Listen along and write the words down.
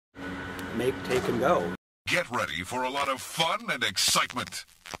Make, take, and go. Get ready for a lot of fun and excitement.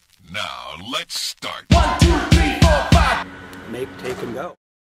 Now, let's start. 1, 2, 3, 4, 5. Make, take, and go.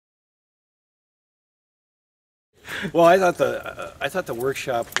 Well, I thought the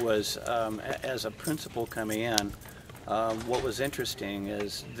workshop was, as a principal coming in, what was interesting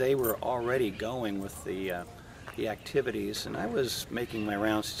is they were already going with the activities, and I was making my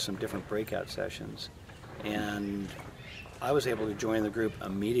rounds to some different breakout sessions, and I was able to join the group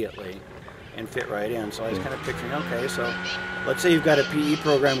immediately and fit right in. So I was kind of picturing, okay, so let's say you've got a PE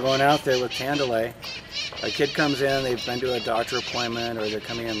program going out there with Tandalay. A kid comes in, they've been to a doctor appointment, or they're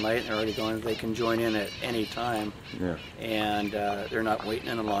coming in late and they're already going, they can join in at any time. Yeah. And they're not waiting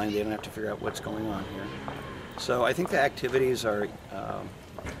in a line, they don't have to figure out what's going on here. So I think the activities are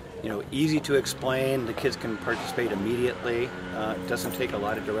easy to explain, the kids can participate immediately, it doesn't take a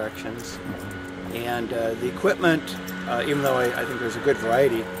lot of directions. And the equipment, even though I think there's a good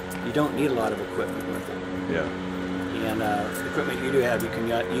variety, you don't need a lot of equipment with it. Yeah. And the equipment you do have, you can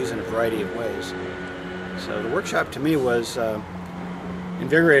use in a variety of ways. So the workshop to me was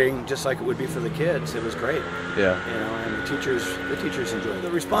invigorating, just like it would be for the kids. It was great. Yeah. And the teachers enjoyed it. The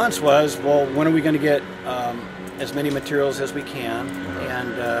response was, well, when are we going to get as many materials as we can?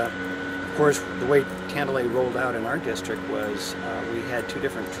 And of course, the way Tandalay rolled out in our district was we had 2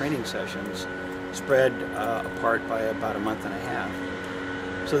 different training sessions spread apart by about a month and a half.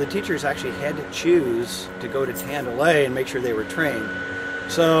 So the teachers actually had to choose to go to Tandalay and make sure they were trained.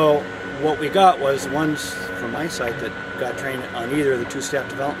 So what we got was ones from my site that got trained on either of the 2 staff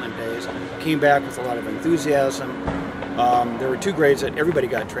development days, came back with a lot of enthusiasm. There were 2 grades that everybody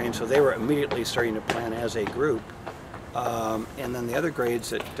got trained, so they were immediately starting to plan as a group. And then the other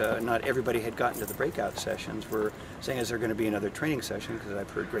grades that not everybody had gotten to the breakout sessions were saying, is there going to be another training session, because I've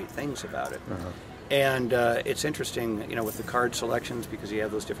heard great things about it. Uh-huh. And it's interesting, with the card selections, because you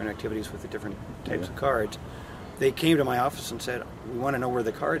have those different activities with the different types of cards. They came to my office and said, we want to know where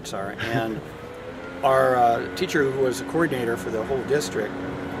the cards are. And our teacher, who was a coordinator for the whole district,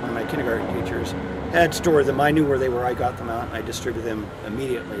 one of my kindergarten teachers, had stored them. I knew where they were. I got them out and I distributed them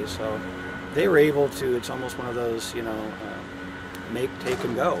immediately. So they were able to, it's almost one of those, make, take,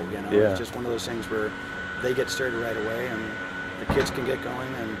 and go. Yeah. It's just one of those things where they get started right away and the kids can get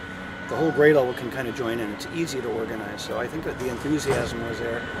going and the whole grade level can kind of join in. It's easy to organize. So I think that the enthusiasm was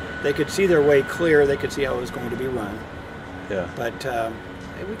there. They could see their way clear. They could see how it was going to be run. Yeah. But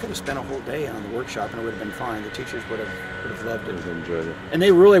we could have spent a whole day on the workshop and it would have been fine. The teachers would have loved it. Would have enjoyed it. And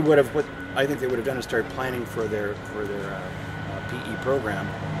they really would have. What I think they would have done is start planning for their PE program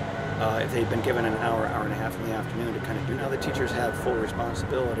if they'd been given an hour and a half in the afternoon to kind of do. Now the teachers have full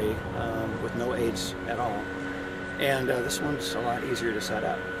responsibility with no aides at all. And this one's a lot easier to set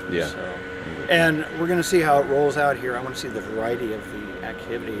up. Yeah. So, and we're going to see how it rolls out here. I want to see the variety of the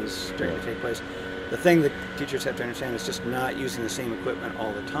activities starting to take place. The thing that teachers have to understand is just not using the same equipment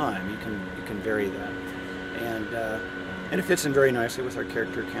all the time. You can vary that, and it fits in very nicely with our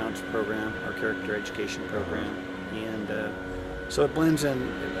character counts program, our character education program, and so it blends in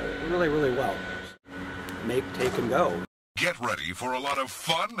really, really well. Make, take, and go. Get ready for a lot of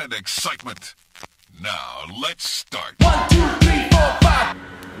fun and excitement. Now, let's start. 1, 2, 3, 4, 5.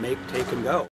 Make, take, and go.